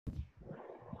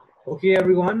Okay,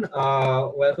 everyone,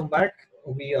 welcome back.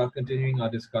 We are continuing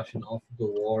our discussion of the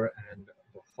war and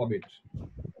the Hobbit.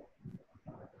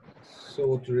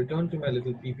 So, to return to my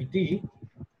little PPT,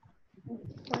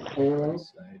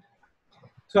 slide.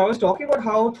 So, I was talking about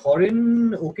how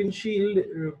Thorin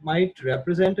Oakenshield might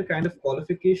represent a kind of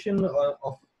qualification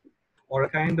of, or a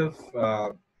kind of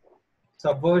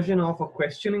subversion of a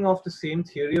questioning of the same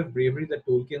theory of bravery that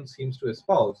Tolkien seems to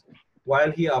espouse.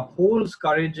 While he upholds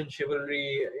courage and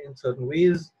chivalry in certain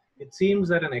ways, it seems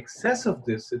that an excess of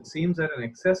this,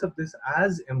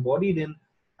 as embodied in,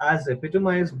 as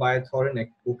epitomized by Thorin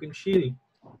Oakenshield,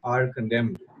 are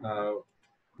condemned.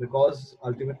 Because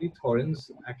ultimately Thorin's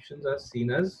actions are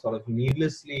seen as sort of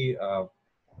needlessly uh,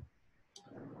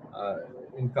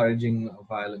 encouraging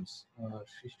violence.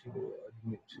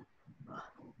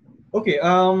 Okay,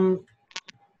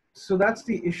 so that's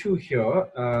the issue here.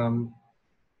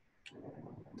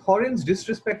 Thorin's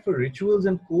disrespect for rituals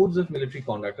and codes of military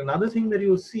conduct. Another thing that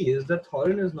you'll see is that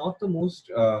Thorin is not the most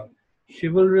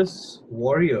chivalrous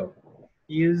warrior.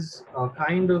 He is a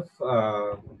kind of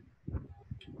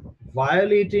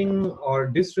violating or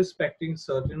disrespecting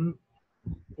certain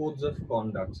codes of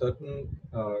conduct, certain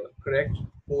correct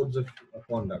codes of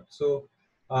conduct. So,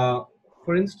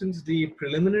 for instance, the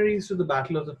preliminaries to the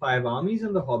Battle of the Five Armies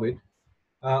and the Hobbit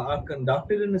are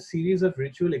conducted in a series of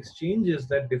ritual exchanges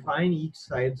that define each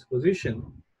side's position.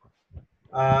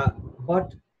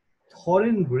 But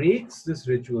Thorin breaks this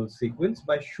ritual sequence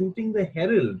by shooting the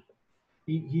herald.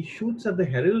 He shoots at the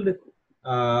herald,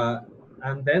 uh,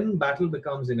 and then battle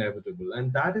becomes inevitable.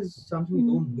 And that is something you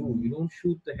don't do. You don't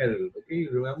shoot the herald. Okay,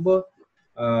 you remember.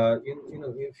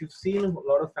 If you've seen a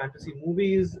lot of fantasy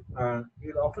movies,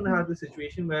 you'll often have the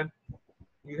situation where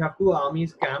you have two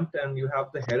armies camped and you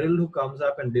have the herald who comes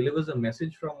up and delivers a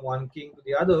message from one king to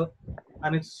the other,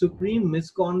 and it's supreme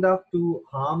misconduct to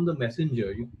harm the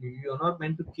messenger. You're not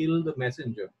meant to kill the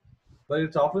messenger, but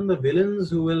it's often the villains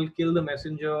who will kill the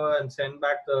messenger and send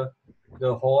back the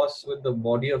horse with the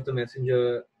body of the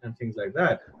messenger and things like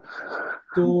that.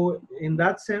 So in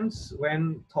that sense,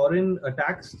 when Thorin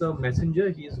attacks the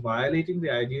messenger, he is violating the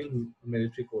ideal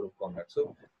military code of conduct.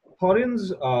 So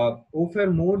Thorin's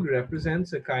Ofer mode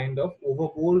represents a kind of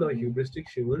overbold or hubristic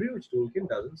chivalry, which Tolkien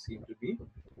doesn't seem to be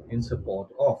in support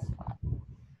of.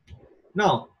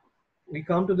 Now, we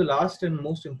come to the last and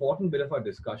most important bit of our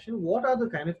discussion. What are the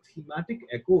kind of thematic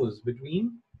echoes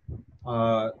between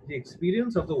the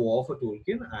experience of the war for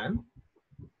Tolkien and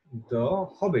the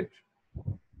Hobbit?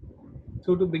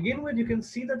 So to begin with, you can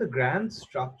see that the grand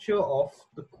structure of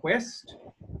the quest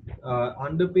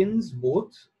underpins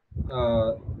both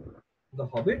uh, the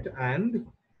Hobbit and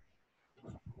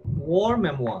war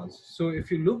memoirs. So if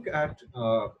you look at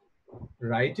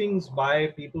writings by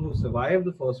people who survived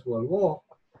the First World War,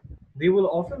 they will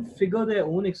often figure their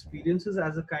own experiences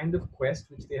as a kind of quest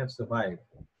which they have survived.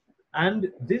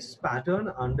 And this pattern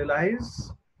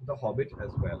underlies the Hobbit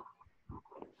as well.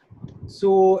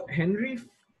 So Henry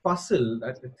Fussell,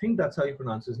 I think that's how you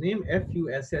pronounce his name,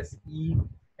 Fussell,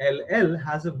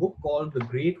 has a book called The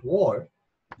Great War,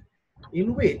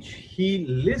 in which he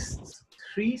lists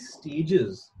three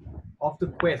stages of the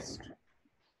quest: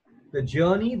 the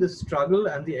journey, the struggle,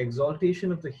 and the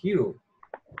exaltation of the hero.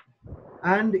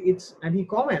 And he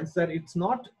comments that it's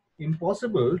not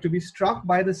impossible to be struck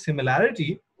by the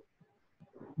similarity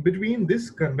between this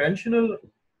conventional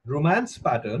romance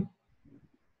pattern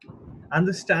and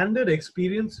the standard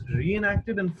experience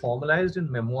reenacted and formalized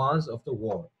in memoirs of the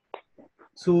war.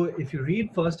 So if you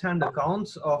read first-hand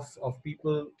accounts of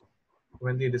people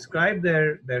when they describe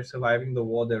their surviving the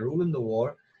war, their role in the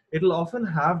war, it'll often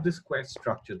have this quest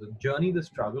structure: the journey, the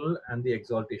struggle, and the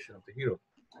exaltation of the hero.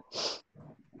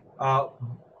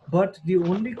 But the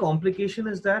only complication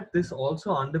is that this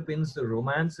also underpins the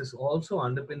romance, this also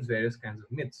underpins various kinds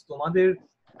of myths. Tomadir,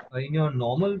 in your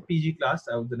normal PG class,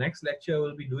 the next lecture I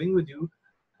will be doing with you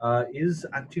is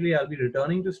actually I'll be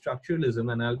returning to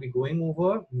structuralism, and I'll be going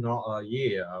over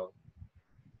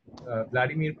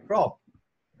Vladimir Prop.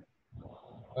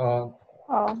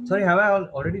 Sorry, have I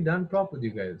already done Prop with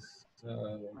you guys?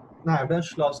 No, I've done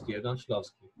Shklovsky.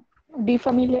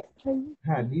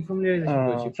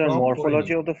 Defamiliarization Sir, Prop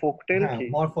morphology of the folktale ki?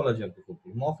 morphology of the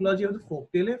folktale. Morphology of the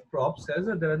folktale. Prop says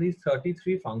that there are these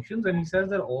 33 functions, and he says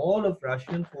that all of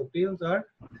Russian folktales are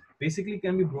basically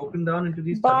can be broken down into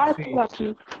these 33.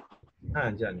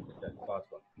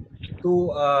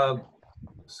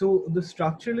 So the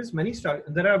structuralist,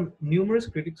 there are numerous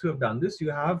critics who have done this.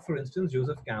 You have, for instance,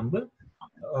 Joseph Campbell,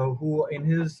 who in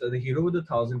his The Hero with a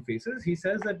Thousand Faces, he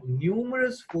says that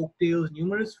numerous folk tales,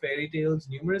 numerous fairy tales,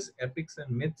 numerous epics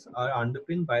and myths are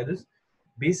underpinned by this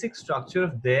basic structure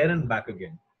of there and back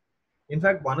again. In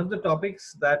fact, one of the topics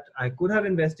that I could have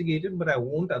investigated, but I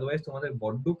won't, otherwise tomorrow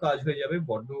boddo kaj hoye jabe,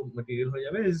 boddo material hoye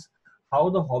jabe, is how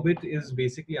the Hobbit is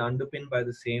basically underpinned by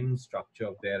the same structure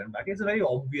of there and back. It's a very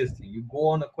obvious thing. You go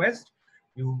on a quest,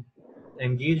 you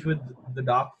engage with the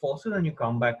dark forces, and you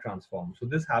come back transformed. So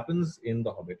this happens in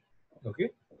the Hobbit. Okay.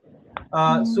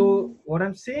 So what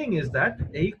I'm saying is that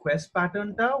a quest pattern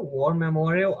ta war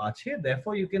memoir ache.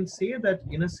 Therefore, you can say that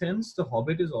in a sense, the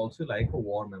Hobbit is also like a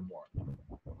war memoir.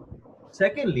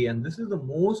 Secondly, and this is the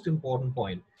most important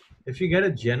point, if you get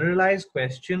a generalized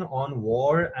question on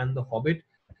war and the Hobbit,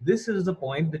 this is the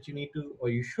point that you need to, or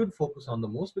you should focus on the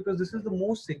most, because this is the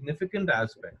most significant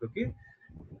aspect. Okay,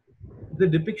 the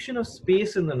depiction of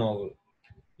space in the novel.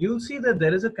 You'll see that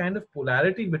there is a kind of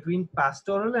polarity between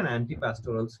pastoral and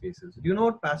anti-pastoral spaces. Do you know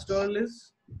what pastoral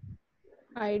is?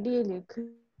 Idyllic.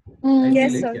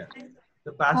 Yes, Idyllic, sir. yeah.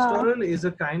 The pastoral is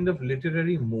a kind of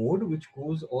literary mode which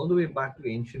goes all the way back to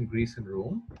ancient Greece and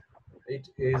Rome. It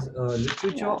is a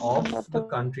literature of the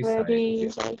countryside.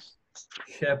 Okay?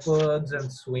 Shepherds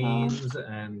and swains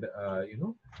and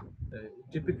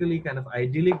typically kind of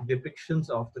idyllic depictions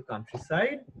of the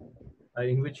countryside,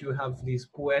 in which you have these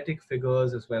poetic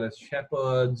figures as well as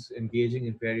shepherds engaging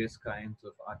in various kinds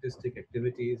of artistic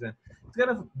activities, and it's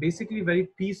kind of basically very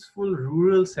peaceful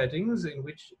rural settings in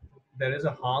which there is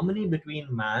a harmony between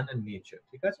man and nature.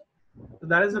 Okay? So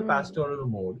that is the pastoral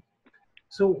mode.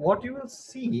 So what you will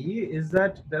see is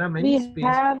that there are many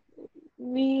spaces.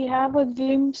 We have a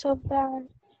glimpse of that.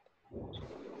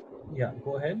 Yeah,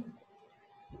 go ahead.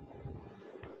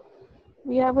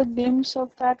 We have a glimpse of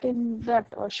that in that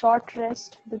short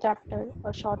rest, the chapter,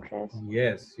 a short rest.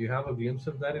 Yes, you have a glimpse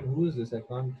of that. And who is this? I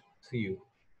can't see you.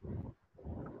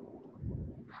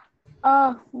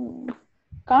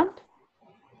 Can't?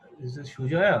 Is this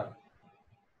Shujaya?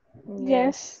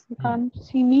 Yes, you can't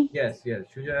see me. Yes,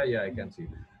 Shujaya. Yeah, I can see.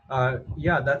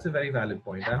 Yeah, that's a very valid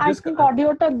point. I think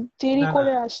audio ta deri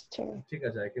kore asche. ঠিক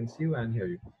আছে, I can see you and hear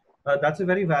you. That's a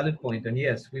very valid point, and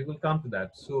yes, we will come to that.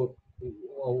 So,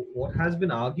 what has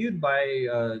been argued by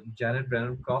Janet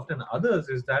Brennan-Croft and others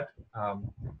is that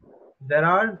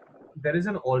there is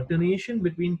an alternation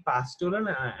between pastoral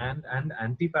and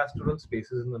anti-pastoral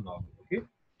spaces in the novel. Okay,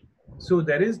 so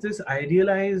there is this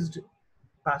idealized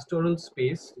pastoral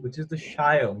space, which is the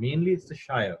Shire. Mainly, it's the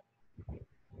Shire.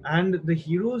 And the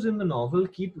heroes in the novel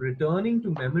keep returning to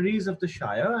memories of the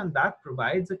Shire, and that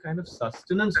provides a kind of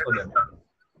sustenance for them.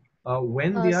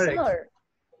 When they are... Sir,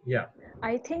 yeah.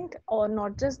 I think, or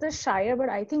not just the Shire, but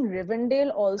I think Rivendell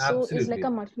also Absolutely. is like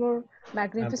a much more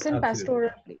magnificent pastoral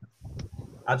place.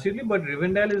 Absolutely, but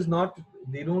Rivendell is not,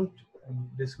 they don't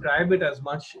describe it as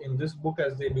much in this book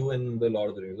as they do in the Lord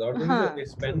of the Rings. Lord of the Rings, they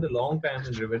spend a long time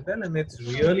in Rivendell, and it's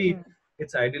really,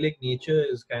 its idyllic nature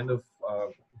is kind of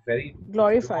very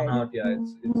glorified. Out. Yeah,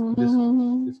 it's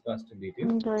discussed in detail.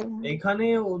 এখানে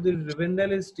ওদের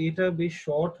রিভেন্ডেলের স্টেটা বেশ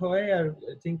short হয়, আর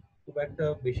I think খুব একটা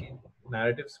বেশি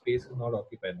narrative space is not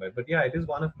occupied by, but yeah, it is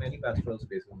one of many pastoral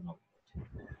spaces now.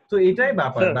 So এটাই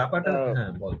ব্যাপারটা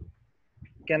হ্যাঁ বল.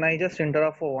 Can I just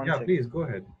interrupt for one second? Yeah, please go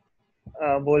ahead.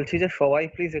 বলছি যে সবাই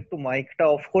প্লিজ একটু মাইকটা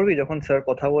অফ করবি যখন স্যার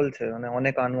কথা বলছে, মানে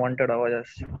অনেক আনওয়ান্টেড আওয়াজ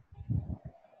আসছে।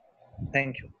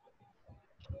 Thank you.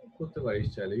 করতে পারিস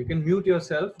চাইলে, you can mute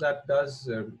yourself, that does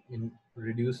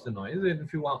reduce the noise, and if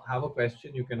you have a question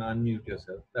you can unmute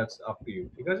yourself, that's up to you.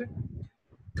 ঠিক আছে,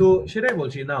 তো সেটাই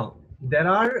বলছি। now there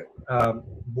are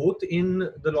both in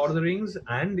the Lord of the Rings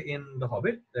and in the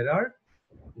Hobbit there are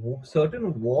certain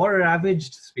war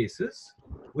ravaged spaces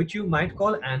which you might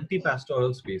call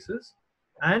anti-pastoral spaces,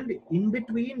 and in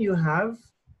between you have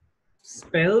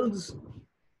spells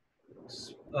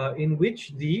in which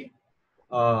the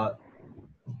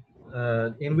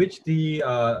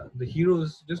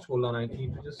heroes, just hold on, I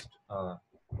need to just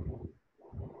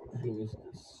close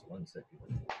this 1 second.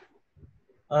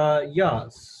 Yeah,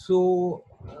 so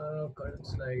current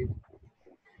slide.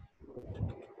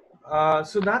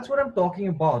 So that's what I'm talking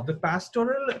about. The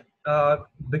pastoral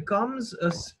becomes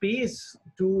a space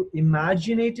to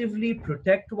imaginatively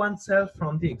protect oneself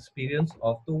from the experience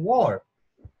of the war.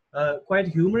 Quite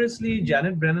humorously,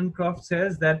 Janet Brennan-Croft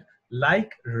says that,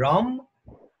 like rum,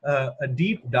 a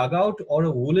deep dugout, or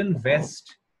a woolen vest,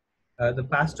 the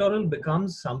pastoral becomes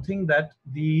something that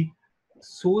the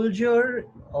soldier,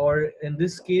 or in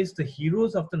this case the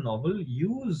heroes of the novel,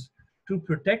 use to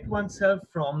protect oneself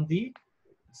from the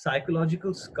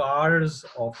psychological scars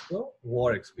of the war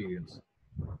experience.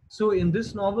 So in this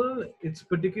novel, it's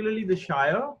particularly the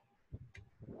Shire,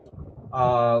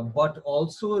 but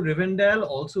also Rivendell,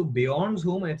 also Beyond's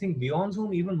Home. I think Beyond's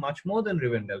Home even much more than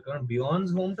Rivendell, because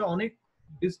Beyond's Home ta onek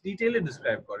detail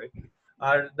describe kore.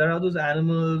 there are those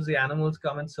animals. The animals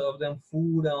come and serve them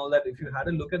food and all that. If you had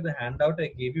a look at the handout I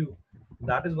gave you,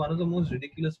 that is one of the most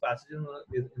ridiculous passages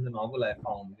in the novel I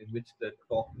found, in which the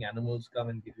talking animals come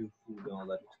and give you food and all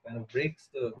that, which kind of breaks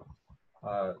the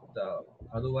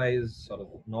otherwise sort of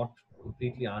not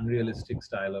completely unrealistic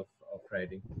style of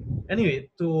writing. Anyway,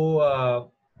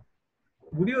 so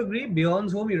would you agree?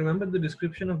 Beyond's Home. You remember the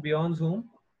description of Beyond's Home?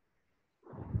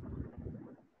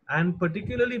 And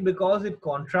particularly because it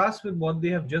contrasts with what they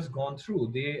have just gone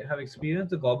through. They have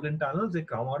experienced the Goblin tunnels, they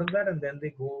come out of that, and then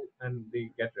they go and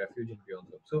they get refuge in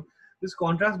Beyond's Home. So this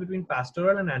contrast between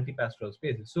pastoral and anti-pastoral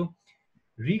spaces. So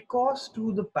recourse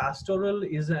to the pastoral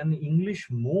is an English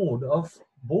mode of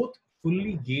both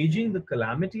fully gauging the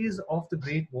calamities of the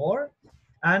Great War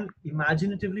and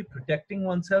imaginatively protecting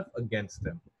oneself against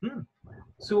them.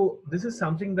 So this is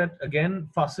something that, again,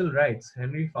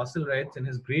 Henry Fussell writes in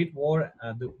his Great War,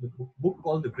 the book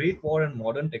called The Great War and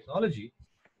Modern Technology.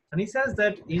 And he says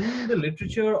that in the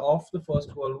literature of the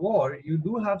First World War, you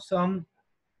do have some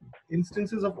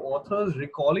instances of authors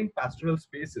recalling pastoral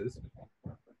spaces.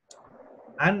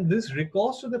 And this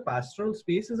recourse to the pastoral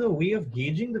space is a way of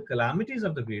gauging the calamities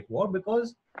of the Great War,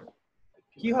 because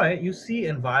here you see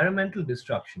environmental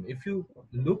destruction. If you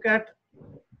look at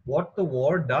what the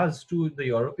war does to the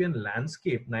European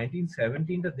landscape,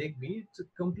 1917 to Digby, it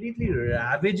completely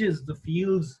ravages the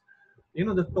fields. You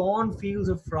know, the torn fields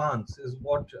of France is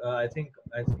what I think.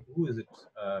 Who is it?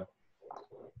 The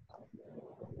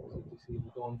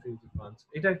torn fields of France.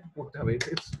 It had put away.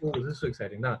 It's oh, this is so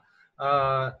exciting. Now,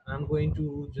 I'm going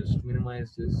to just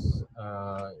minimize this.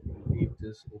 Leave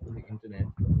this. Open the internet.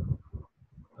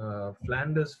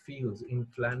 Flanders Fields, in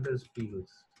Flanders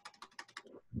Fields.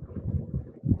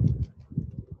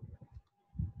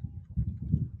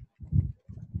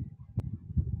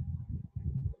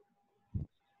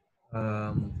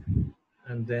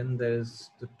 And then there's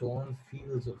the torn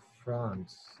fields of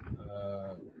France.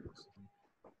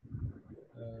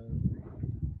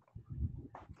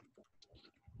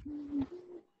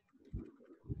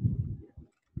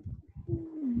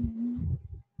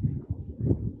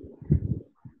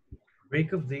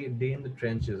 Break of Day in the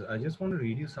Trenches. I just want to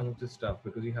read you some of this stuff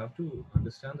because you have to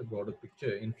understand the broader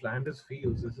picture. In Flanders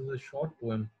Fields, this is a short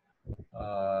poem.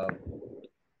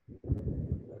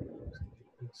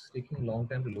 It's taking a long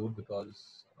time to load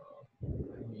because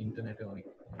the internet only.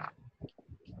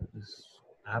 This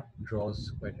app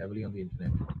draws quite heavily on the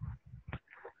internet.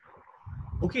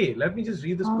 Okay, let me just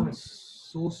read this poem. It's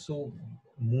so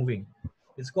moving.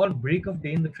 It's called Break of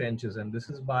Day in the Trenches, and this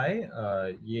is by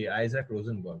Isaac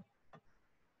Rosenberg.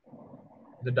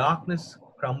 The darkness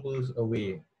crumbles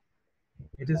away.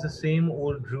 It is the same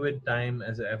old druid time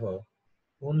as ever.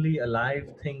 Only a live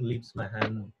thing leaves my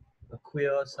hand, a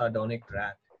queer, sardonic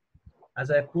rat. As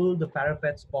I pull the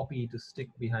parapet's poppy to stick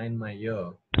behind my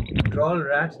ear, droll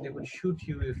rat, they would shoot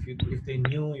you if they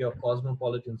knew your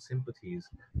cosmopolitan sympathies.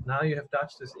 Now you have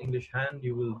touched this English hand,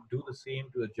 you will do the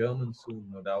same to a German soon,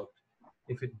 no doubt,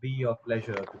 if it be your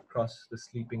pleasure to cross the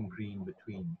sleeping green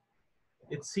between.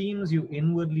 It seems you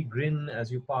inwardly grin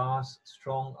as you pass,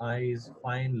 strong eyes,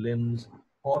 fine limbs,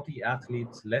 haughty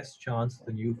athletes, less chance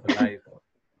than you for life.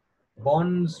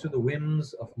 Bonds to the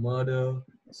whims of murder,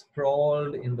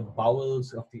 sprawled in the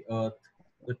bowels of the earth,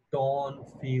 the torn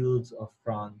fields of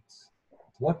France.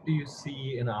 What do you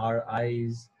see in our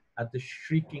eyes at the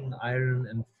shrieking iron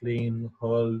and flame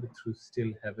hurled through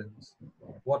still heavens?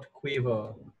 What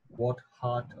quaver, what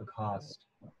heart aghast?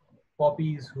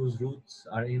 Poppies whose roots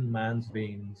are in man's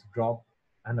veins drop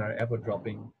and are ever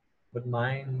dropping, but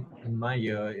mine in my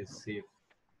ear is safe,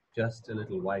 just a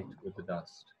little white with the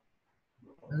dust.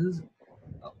 This is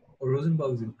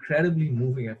Rosenberg's incredibly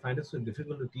moving. I find it so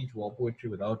difficult to teach war poetry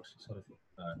without sort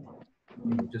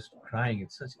of just crying.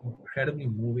 It's such incredibly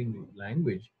moving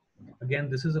language. Again,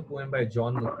 this is a poem by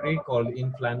John McCrae called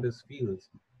In Flanders Fields.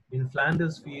 In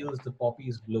Flanders Fields, the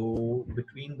poppies blow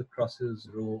between the crosses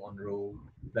row on row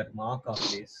that mark our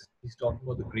place. He's talking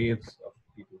about the graves of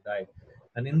people who died.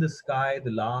 And in the sky,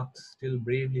 the larks, still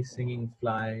bravely singing,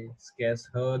 fly, scarce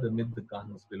heard amid the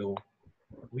guns below.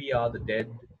 We are the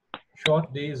dead.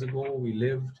 Short days ago we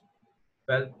lived,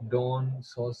 felt dawn,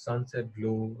 saw sunset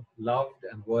glow, loved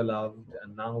and were loved,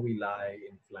 and now we lie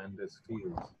in Flanders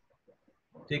Fields.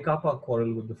 Take up our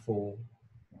quarrel with the foe.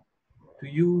 To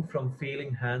you from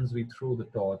failing hands we throw the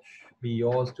torch, be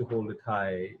yours to hold it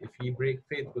high. If ye break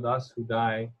faith with us who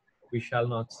die, we shall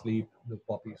not sleep, the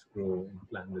poppies grow in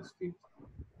Flanders Fields.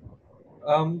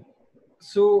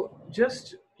 So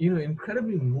just,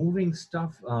 incredibly moving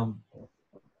stuff.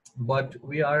 But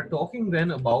we are talking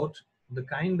then about the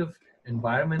kind of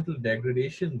environmental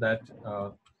degradation that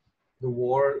the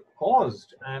war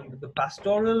caused. And the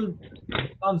pastoral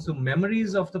becomes, so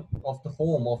memories of the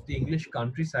home, of the English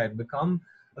countryside, become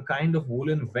a kind of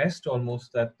woolen vest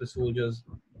almost that the soldiers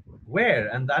wear.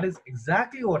 And that is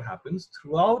exactly what happens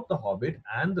throughout The Hobbit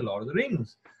and The Lord of the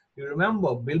Rings. You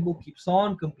remember, Bilbo keeps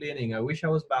on complaining, I wish I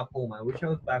was back home, I wish I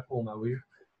was back home, I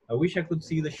wish I could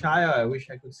see the Shire, I wish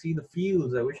I could see the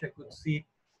fields, I wish I could see,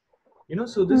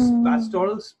 so this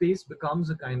pastoral space becomes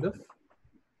a kind of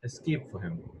escape for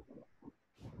him.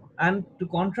 And to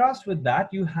contrast with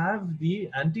that, you have the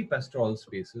anti-pastoral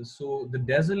spaces. So the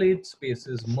desolate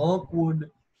spaces, Mirkwood,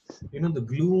 the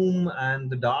gloom and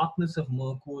the darkness of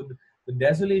Mirkwood, the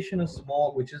desolation of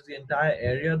Smog, which is the entire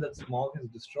area that Smog has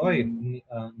destroyed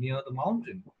near the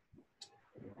mountain.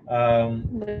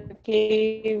 The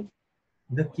cave.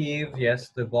 The cave, yes,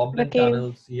 the goblin The cave.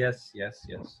 tunnels, yes.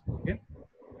 Okay.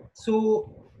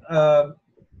 So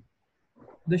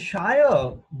the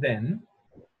Shire then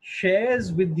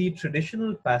shares with the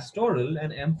traditional pastoral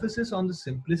an emphasis on the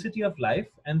simplicity of life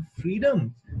and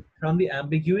freedom from the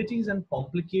ambiguities and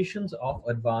complications of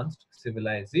advanced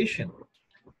civilization.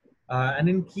 And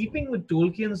in keeping with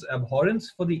Tolkien's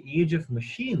abhorrence for the age of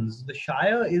machines, the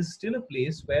Shire is still a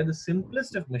place where the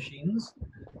simplest of machines,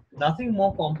 nothing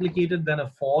more complicated than a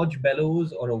forge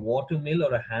bellows or a water mill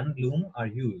or a hand loom, are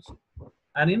used.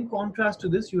 And in contrast to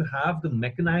this, you have the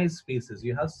mechanized spaces.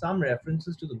 You have some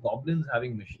references to the goblins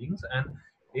having machines, and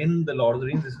in The Lord of the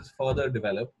Rings, this is further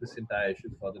developed, this entire issue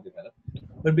is further developed.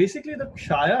 But basically, the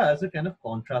Shire has a kind of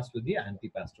contrast with the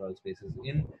anti-pastoral spaces.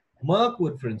 In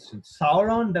Mirkwood, for instance,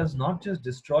 Sauron does not just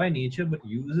destroy nature, but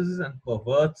uses and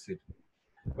perverts it.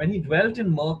 When he dwelt in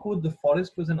Mirkwood, the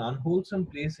forest was an unwholesome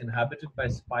place inhabited by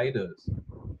spiders.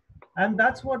 And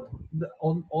that's what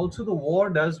also the war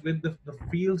does with the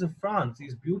fields of France.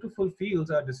 These beautiful fields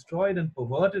are destroyed and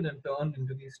perverted and turned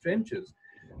into these trenches.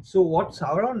 So what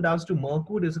Sauron does to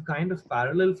Mirkwood is a kind of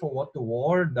parallel for what the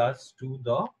war does to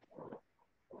the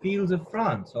fields of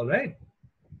France, all right?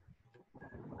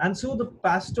 And so the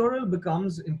pastoral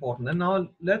becomes important. And now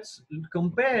let's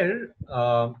compare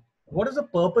what is the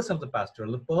purpose of the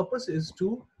pastoral? The purpose is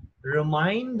to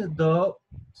remind the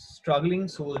struggling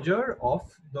soldier of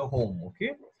the home,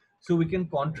 okay? So we can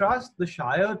contrast the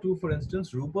Shire to, for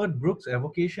instance, Rupert Brooke's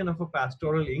evocation of a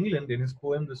pastoral England in his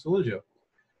poem, The Soldier.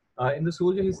 In The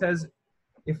Soldier, he says,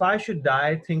 if I should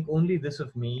die, think only this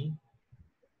of me,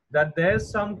 that there's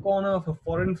some corner of a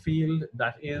foreign field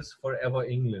that is forever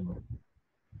England.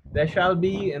 There shall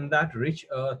be in that rich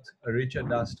earth a richer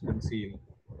dust concealed,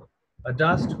 a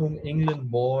dust whom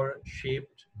England bore,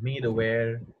 shaped, made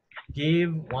aware,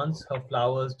 gave once her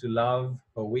flowers to love,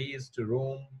 her ways to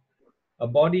roam, a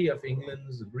body of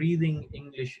England's breathing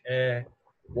English air,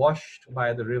 washed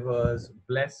by the rivers,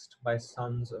 blessed by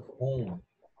sons of home.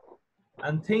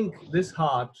 And think this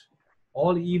heart,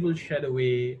 all evil shed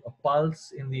away, a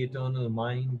pulse in the eternal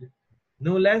mind,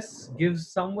 no less gives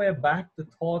somewhere back the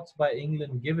thoughts by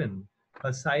England given,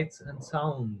 her sights and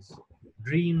sounds,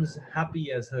 dreams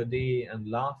happy as her day, and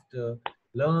laughter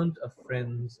learnt of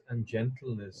friends and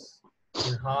gentleness,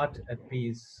 in heart at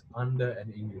peace under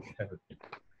an English heaven.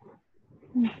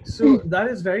 So that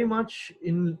is very much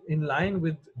in line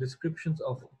with descriptions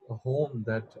of a home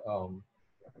that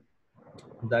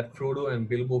Frodo and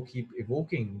Bilbo keep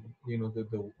evoking,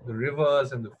 the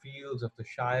rivers and the fields of the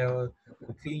Shire,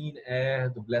 the clean air,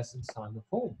 the blessed sun of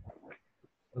home.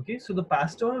 Okay, so the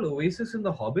pastoral oasis in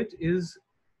The Hobbit is,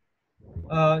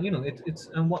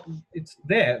 it's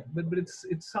there, but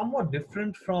it's somewhat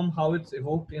different from how it's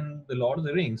evoked in The Lord of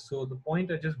the Rings. So the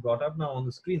point I just brought up now on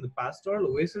the screen, the pastoral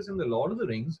oasis in The Lord of the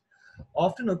Rings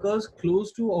often occurs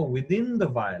close to or within the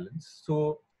violence.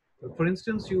 So, for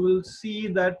instance, you will see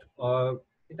that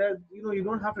it has, you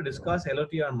don't have to discuss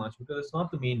LOTR much because it's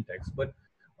not the main text, but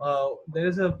there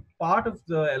is a part of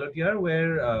the LOTR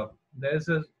where there's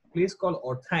a place called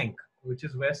Orthanc, which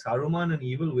is where Saruman, an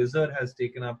evil wizard, has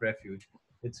taken up refuge.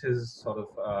 It's his sort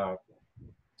of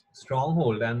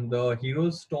stronghold, and the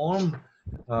heroes storm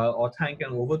Orthanc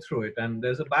and overthrow it, and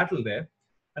there's a battle there.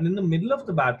 And in the middle of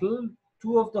the battle,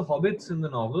 two of the hobbits in the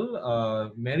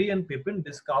novel, Merry and Pippin,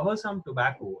 discover some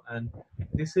tobacco, and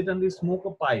they sit and they smoke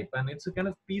a pipe, and it's a kind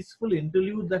of peaceful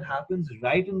interlude that happens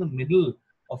right in the middle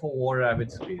of a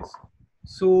war-ravaged space.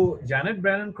 So Janet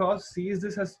Brannon Cross sees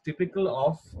this as typical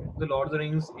of The Lord of the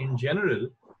Rings in general.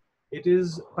 It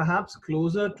is perhaps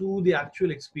closer to the actual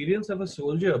experience of a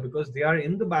soldier because they are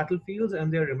in the battlefields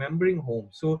and they're remembering home.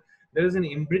 So there is an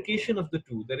imbrication of the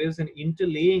two. There is an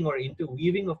interlaying or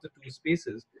interweaving of the two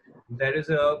spaces there is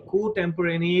a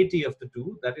contemporaneity of the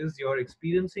two. That is, you're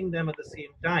experiencing them at the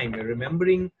same time. You're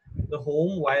remembering the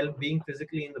home while being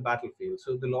physically in the battlefield.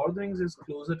 So the Lord of the Rings is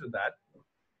closer to that.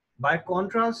 By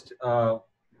contrast,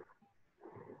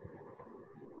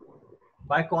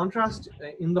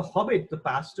 in The Hobbit, the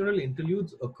pastoral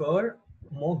interludes occur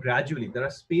more gradually. There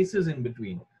are spaces in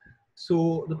between.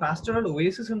 So the pastoral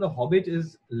oasis in The Hobbit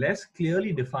is less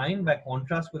clearly defined by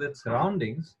contrast with its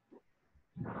surroundings,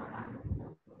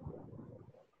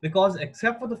 because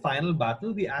except for the final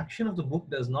battle, the action of the book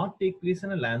does not take place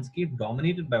in a landscape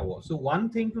dominated by war. So one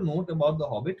thing to note about The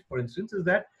Hobbit, for instance, is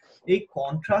that a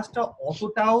contrasta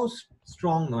autotau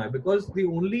strong now, because the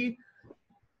only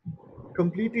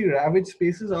completely ravaged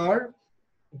spaces are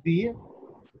the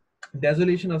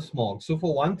desolation of smog. So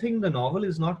for one thing, the novel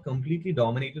is not completely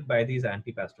dominated by these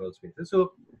anti-pastoral spaces.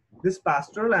 So this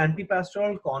pastoral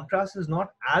anti-pastoral contrast is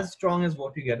not as strong as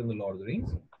what you get in the Lord of the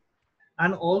Rings.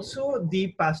 And also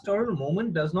the pastoral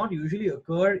moment does not usually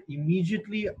occur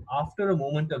immediately after a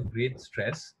moment of great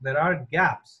stress. There are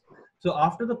gaps. So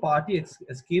after the party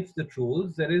escapes the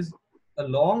trolls, there is a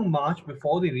long march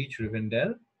before they reach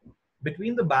Rivendell.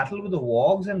 Between the battle with the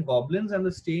wargs and goblins and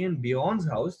the stay in Beyond's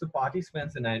house, the party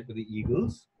spends the night with the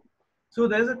eagles. So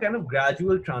there's a kind of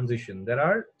gradual transition.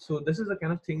 So this is a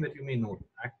kind of thing that you may note.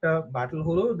 Acta battle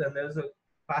holo, then there's a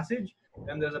passage,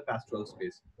 then there's a pastoral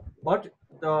space. But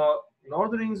the Lord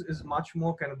of the Rings is much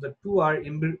more kind of, the two are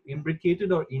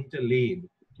imbricated or interlaid.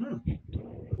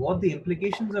 What the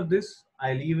implications of this,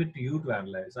 I leave it to you to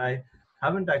analyze. I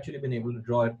haven't actually been able to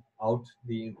draw out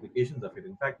the implications of it.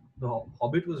 In fact, The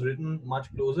Hobbit was written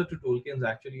much closer to Tolkien's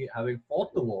actually having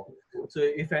fought the war. So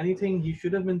if anything, he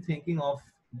should have been thinking of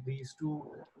these two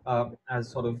as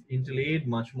sort of interlaid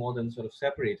much more than sort of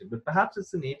separated. But perhaps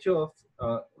it's the nature of,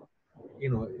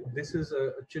 this is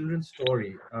a children's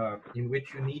story in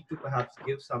which you need to perhaps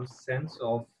give some sense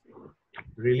of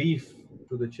relief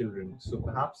to the children. So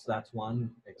perhaps that's one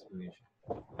explanation.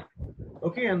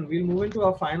 Okay, and we'll move into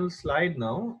our final slide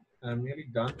now. I'm nearly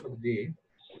done for the day.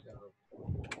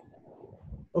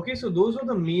 Okay, so those are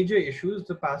the major issues: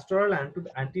 the pastoral and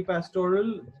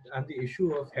anti-pastoral, and the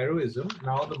issue of heroism.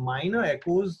 Now, the minor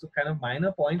echoes, the kind of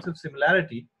minor points of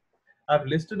similarity, I've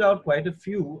listed out quite a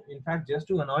few. In fact, just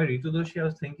to annoy Ritu Doshi, I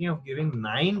was thinking of giving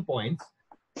 9 points,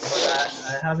 but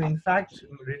I have in fact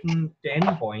written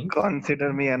 10 points.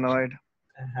 Consider me annoyed.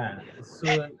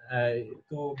 So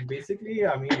basically,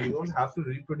 I mean, you don't have to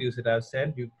reproduce it. I've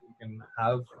said you can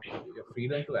have your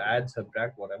freedom to add,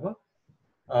 subtract, whatever.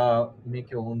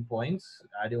 Make your own points,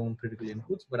 add your own critical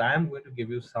inputs, but I am going to give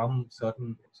you some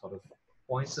certain sort of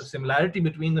points of similarity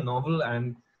between the novel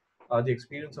and the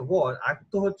experience of war.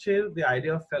 Act hoche, the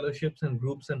idea of fellowships and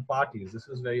groups and parties. This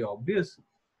is very obvious.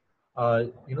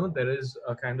 There is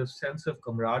a kind of sense of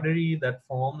camaraderie that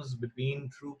forms between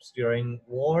troops during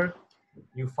war.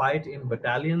 You fight in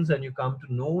battalions and you come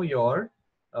to know your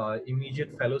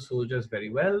immediate fellow soldiers very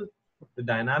well. The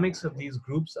dynamics of these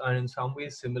groups are in some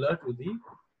ways similar to the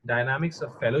dynamics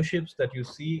of fellowships that you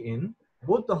see in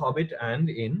both The Hobbit and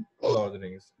in Lord of the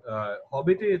Rings.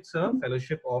 Hobbit, it's a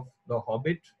fellowship of the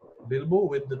Hobbit, Bilbo,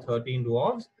 with the 13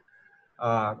 dwarves.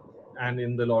 And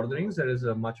in the Lord of the Rings, there is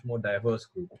a much more diverse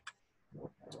group.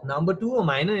 Number 2, a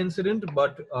minor incident,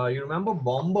 but you remember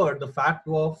Bomber, the fat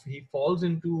dwarf, he falls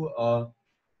into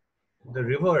the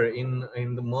river in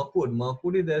the Mirkwood.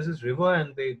 Mirkwood, there's this river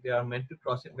and they are meant to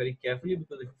cross it very carefully,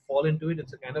 because if you fall into it,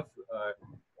 it's a kind of,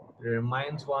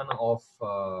 reminds one of,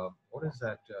 what is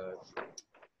that?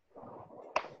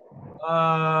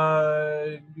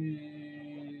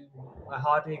 My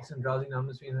heart aches and drowsy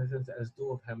numbness means as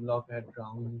though of hemlock I had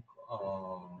drunk.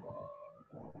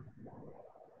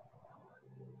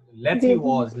 Lethe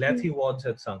was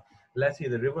had sung. Lethe,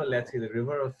 the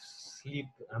river of sleep.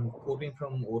 I'm quoting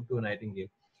from Ode to a Nightingale.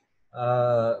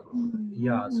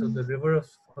 So the river of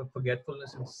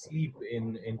forgetfulness and sleep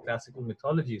in classical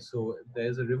mythology. So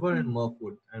there's a river in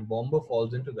Mirkwood, and Bomber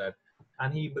falls into that,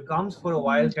 and he becomes for a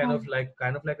while kind of like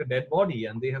a dead body,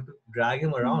 and they have to drag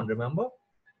him around. Remember?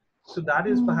 So that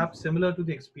is perhaps similar to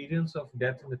the experience of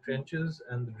death in the trenches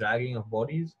and the dragging of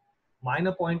bodies.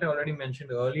 Minor point I already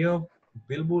mentioned earlier.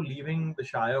 Bilbo leaving the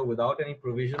Shire without any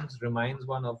provisions reminds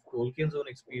one of Tolkien's own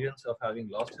experience of having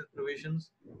lost his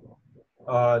provisions.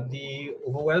 The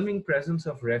overwhelming presence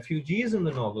of refugees in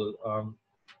the novel,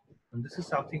 and this is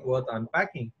something worth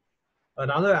unpacking.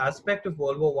 Another aspect of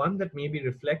World War I that may be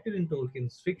reflected in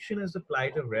Tolkien's fiction is the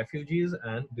plight of refugees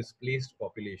and displaced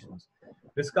populations.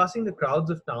 Discussing the crowds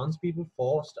of townspeople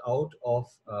forced out of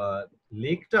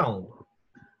Lake Town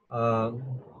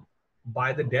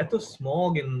by the death of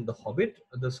smog in The Hobbit,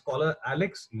 the scholar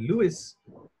Alex Lewis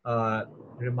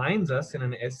reminds us in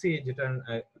an essay.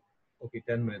 Okay,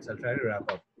 10 minutes. I'll try to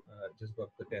wrap up. Just got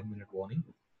the 10-minute warning.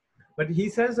 But he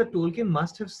says that Tolkien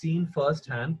must have seen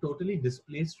firsthand totally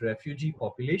displaced refugee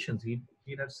populations.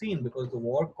 He'd have seen, because the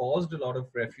war caused a lot of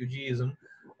refugeeism,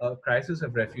 crisis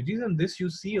of refugees. And this you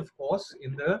see, of course,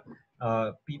 in the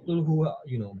people who are,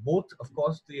 both, of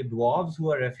course, the dwarves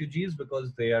who are refugees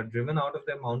because they are driven out of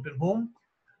their mountain home,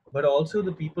 but also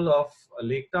the people of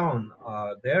Lake Town,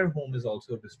 their home is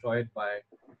also destroyed by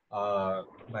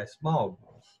Smaug.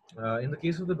 In the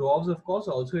case of the dwarves, of course,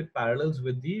 also it parallels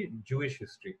with the Jewish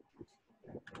history.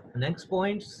 Next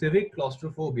point, civic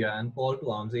claustrophobia and call to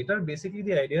arms. Basically,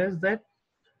 the idea is that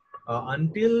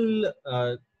until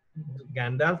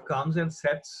Gandalf comes and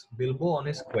sets Bilbo on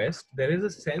his quest, there is a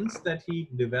sense that he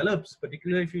develops,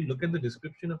 particularly if you look at the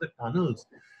description of the tunnels,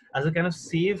 as a kind of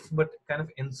safe but kind of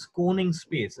ensconing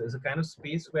space, as a kind of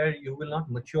space where you will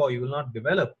not mature, you will not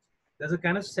develop. There's a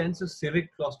kind of sense of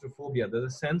civic claustrophobia.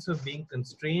 There's a sense of being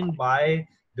constrained by,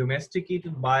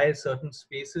 domesticated by certain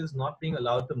spaces, not being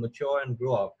allowed to mature and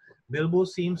grow up. Bilbo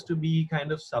seems to be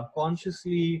kind of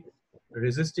subconsciously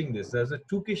resisting this. There's a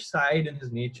Tookish side in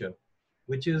his nature,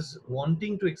 which is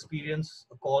wanting to experience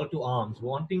a call to arms,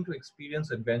 wanting to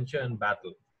experience adventure and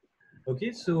battle.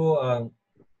 Okay, so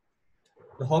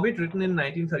The Hobbit, written in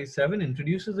 1937,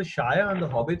 introduces the Shire and the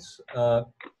Hobbits.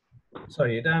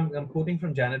 Sorry, I'm quoting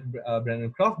from Janet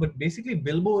Brennan Croft, but basically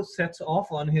Bilbo sets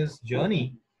off on his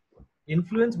journey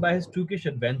influenced by his Tookish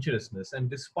adventurousness, and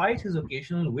despite his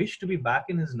occasional wish to be back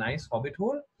in his nice hobbit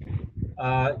hole,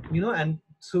 and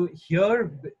so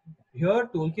here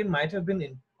Tolkien might have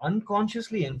been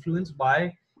unconsciously influenced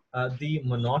by the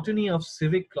monotony of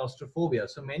civic claustrophobia.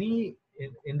 So many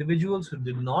individuals who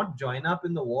did not join up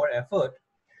in the war effort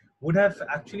would have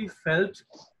actually felt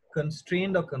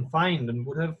constrained or confined and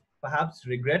would have perhaps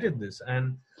regretted this.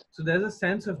 And so there's a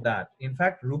sense of that. In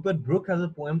fact, Rupert Brooke has a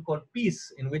poem called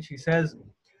Peace, in which he says,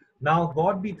 "Now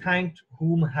God be thanked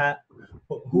who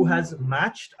has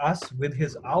matched us with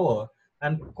his hour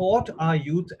and caught our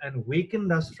youth and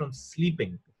wakened us from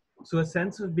sleeping." So a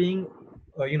sense of being,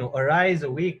 arise,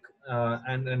 awake,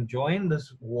 and join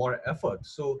this war effort.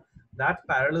 So that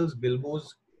parallels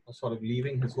Bilbo's sort of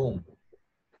leaving his home.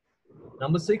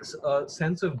 Number 6, a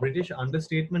sense of British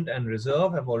understatement and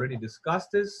reserve. Have already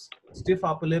discussed this. Stiff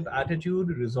upper lip attitude,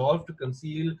 resolve to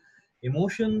conceal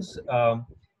emotions.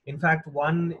 In fact,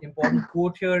 one important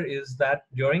quote here is that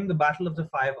during the Battle of the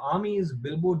Five Armies,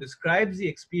 Bilbo describes the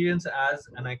experience as,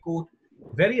 and I quote,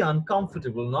 "very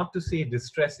uncomfortable, not to say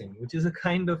distressing," which is a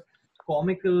kind of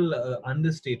comical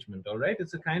understatement, all right?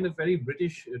 It's a kind of very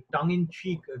British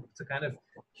tongue-in-cheek, it's a kind of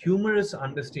humorous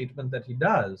understatement that he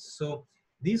does. So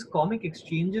these comic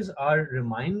exchanges are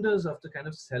reminders of the kind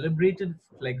of celebrated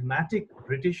phlegmatic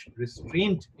British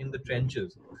restraint in the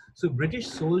trenches. So British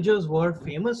soldiers were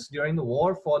famous during the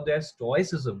war for their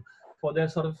stoicism, for their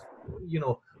sort of,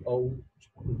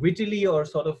 wittily or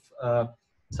sort of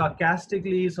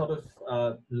sarcastically sort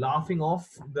of laughing off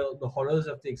the horrors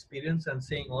of the experience and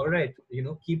saying, all right,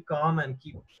 keep calm and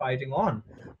keep fighting on.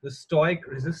 The stoic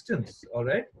resistance, all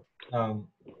right?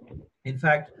 In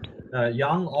fact,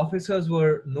 young officers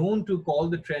were known to call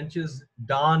the trenches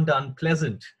darned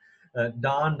unpleasant.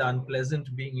 Darned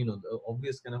unpleasant being, the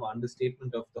obvious kind of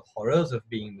understatement of the horrors of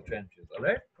being in the trenches, all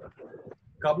right?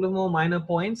 Couple of more minor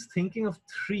points. Thinking of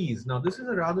trees. Now, this is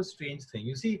a rather strange thing.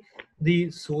 You see, the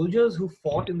soldiers who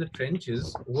fought in the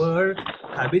trenches were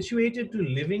habituated to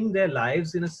living their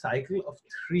lives in a cycle of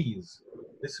threes.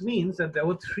 This means that there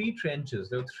were 3 trenches.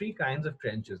 There were 3 kinds of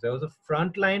trenches. There was a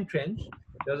frontline trench,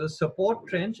 there was a support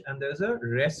trench, and there's a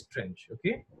rest trench.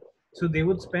 Okay, so they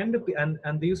would spend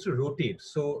and they used to rotate.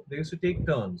 So they used to take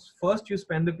turns. First, you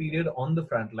spend a period on the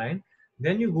front line,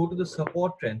 then you go to the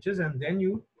support trenches, and then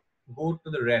you go to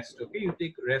the rest. Okay, you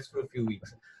take rest for a few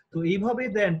weeks. So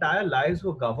Ibhabe, their entire lives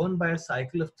were governed by a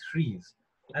cycle of threes,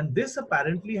 and this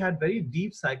apparently had very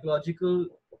deep psychological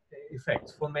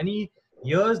effects. For many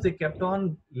years, they kept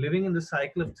on living in the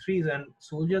cycle of threes, and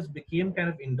soldiers became kind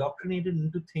of indoctrinated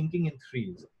into thinking in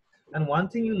threes. And one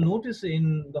thing you'll notice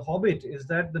in The Hobbit is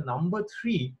that the number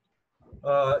 3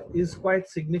 is quite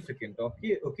significant.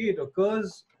 Okay, it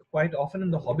occurs quite often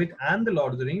in The Hobbit and The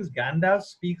Lord of the Rings. Gandalf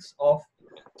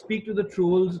speak to the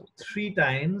trolls 3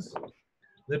 times.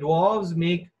 The dwarves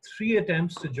make 3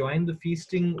 attempts to join the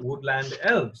feasting woodland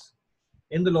elves.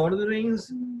 In The Lord of the Rings,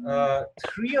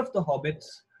 3 of the hobbits.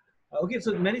 Okay,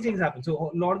 so many things happen.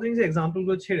 So Lord of the Rings example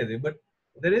go chhede, but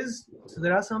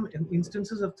there are some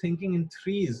instances of thinking in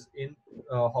threes in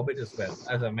Hobbit as well.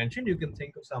 As I mentioned, you can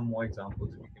think of some more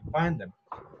examples if you can find them.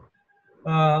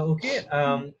 Okay,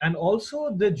 and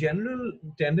also the general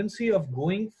tendency of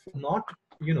going not,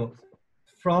 you know,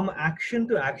 from action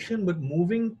to action, but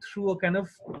moving through a kind of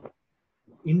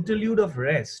interlude of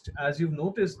rest. As you've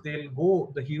noticed,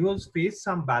 the heroes face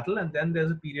some battle and then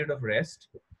there's a period of rest,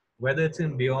 whether it's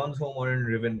in Beyond's Home or in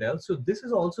Rivendell. So this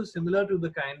is also similar to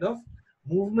the kind of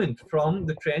movement from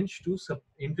the trench to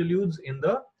interludes in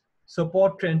the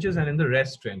support trenches and in the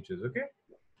rest trenches. Okay.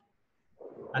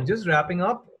 And just wrapping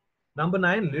up, number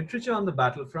 9, literature on the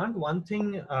battlefront. One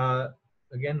thing,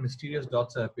 again, mysterious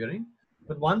dots are appearing.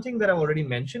 But one thing that I've already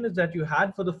mentioned is that you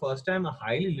had for the first time a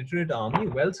highly literate army,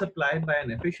 well supplied by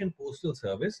an efficient postal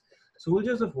service.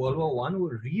 Soldiers of World War I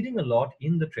were reading a lot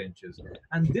in the trenches.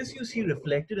 And this you see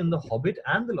reflected in The Hobbit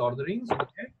and The Lord of the Rings,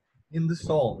 okay, in the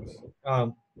songs.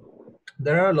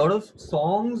 There are a lot of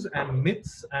songs and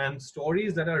myths and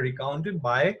stories that are recounted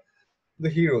by the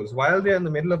heroes while they're in the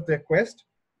middle of their quest.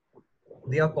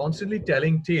 They are constantly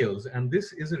telling tales, and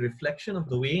this is a reflection of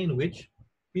the way in which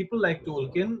people like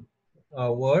Tolkien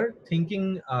were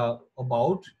thinking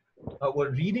were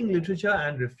reading literature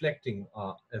and reflecting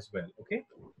as well. Okay,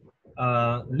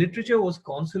 literature was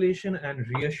consolation and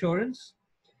reassurance.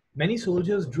 Many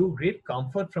soldiers drew great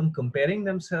comfort from comparing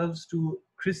themselves to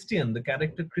Christian, the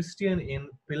character Christian in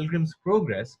Pilgrim's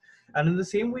Progress, and in the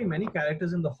same way, many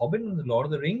characters in The Hobbit and The Lord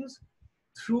of the Rings,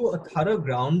 through a thorough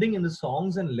grounding in the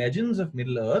songs and legends of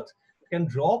Middle Earth, can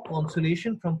draw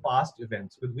consolation from past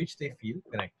events with which they feel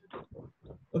connected.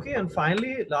 Okay, and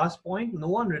finally, last point, no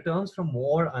one returns from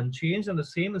war unchanged, and the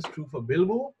same is true for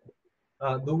Bilbo.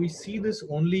 Though we see this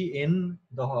only in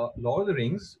the Lord of the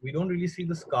Rings, we don't really see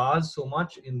the scars so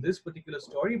much in this particular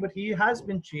story, but he has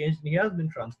been changed and he has been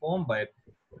transformed by it.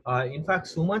 In fact,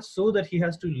 so much so that he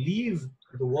has to leave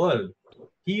the world.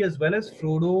 He, as well as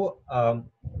Frodo,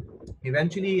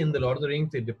 eventually in the Lord of the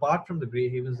Rings, they depart from the Grey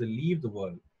Havens, they leave the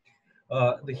world.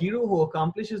 The hero who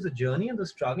accomplishes the journey and the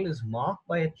struggle is marked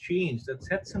by a change that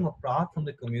sets him apart from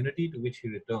the community to which he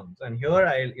returns. And here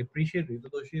I appreciate Rita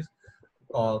Doshi's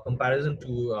comparison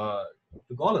to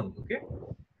Gollum. Okay,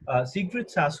 Siegfried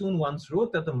Sassoon once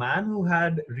wrote that the man who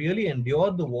had really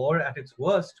endured the war at its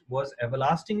worst was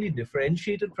everlastingly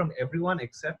differentiated from everyone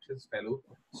except his fellow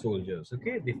soldiers.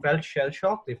 Okay, they felt shell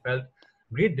shocked, they felt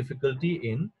great difficulty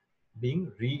in being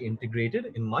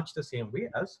reintegrated in much the same way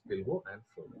as Bilbo and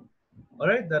Frodo. All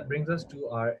right, that brings us to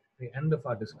the end of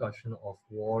our discussion of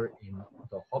war in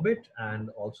The Hobbit and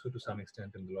also to some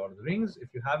extent in The Lord of the Rings.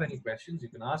 If you have any questions, you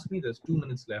can ask me. There's 2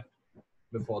 minutes left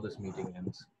before this meeting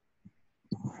ends.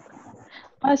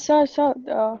 Sir,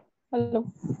 hello.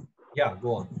 Yeah,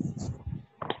 go on.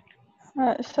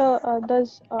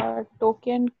 Does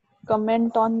Tolkien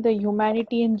comment on the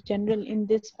humanity in general in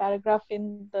this paragraph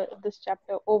in this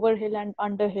chapter, Overhill and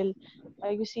Underhill?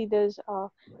 You see, there's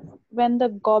when the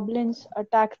goblins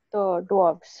attack the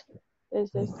dwarves,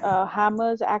 there's this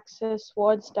hammers, axes,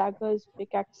 swords, daggers,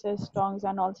 pickaxes, tongs,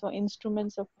 and also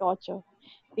instruments of torture.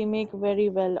 They make very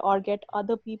well or get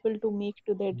other people to make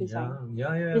to their design.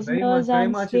 Yeah. Prisoners Very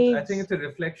and much. I think slaves, it's a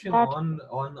reflection that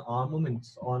on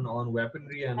armaments, on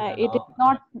weaponry and it is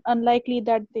not unlikely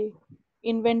that they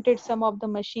invented some of the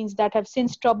machines that have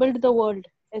since troubled the world,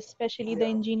 especially the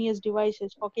ingenious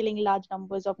devices for killing large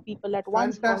numbers of people at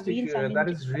once for fantastic, wheels and Shuja. That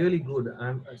engines. is really good.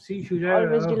 See, Shuja,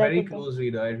 Always you're a very delighted them. close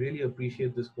reader. I really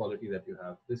appreciate this quality that you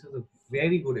have. This is a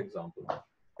very good example.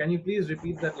 Can you please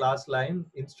repeat that last line?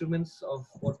 Instruments of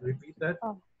what? Repeat that.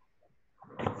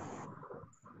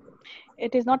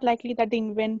 It is not likely that they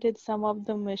invented some of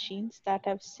the machines that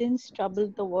have since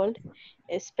troubled the world,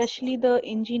 especially the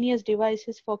ingenious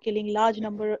devices for killing large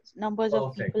numbers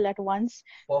of people at once.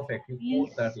 Perfect. You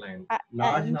quote that line.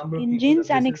 Large And number of people.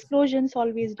 engines and explosions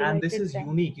always And this delighted is them.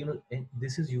 unique.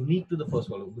 This is unique to the first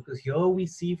world because here we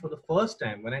see for the first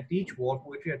time when I teach war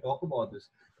poetry, I talk about this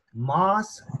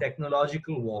mass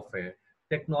technological warfare.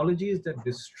 Technologies that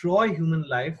destroy human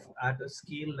life at a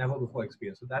scale never before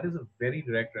experienced. So that is a very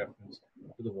direct reference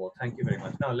to the war. Thank you very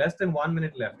much. Now, less than 1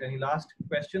 minute left. Any last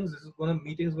questions?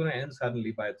 Meeting is gonna end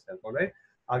suddenly by itself. All right.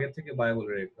 आगे থেকে bye बोल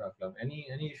रहे हैं.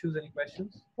 Any issues? Any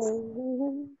questions?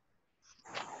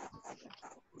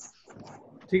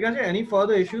 ठीक है. Any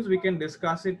further issues? We can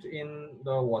discuss it in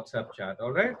the WhatsApp chat.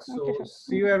 All right. So Okay,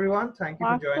 see you everyone. Thank you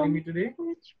for joining me today.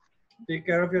 Take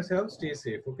care of yourselves. Stay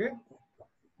safe. Okay.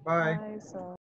 Bye. Bye, sir.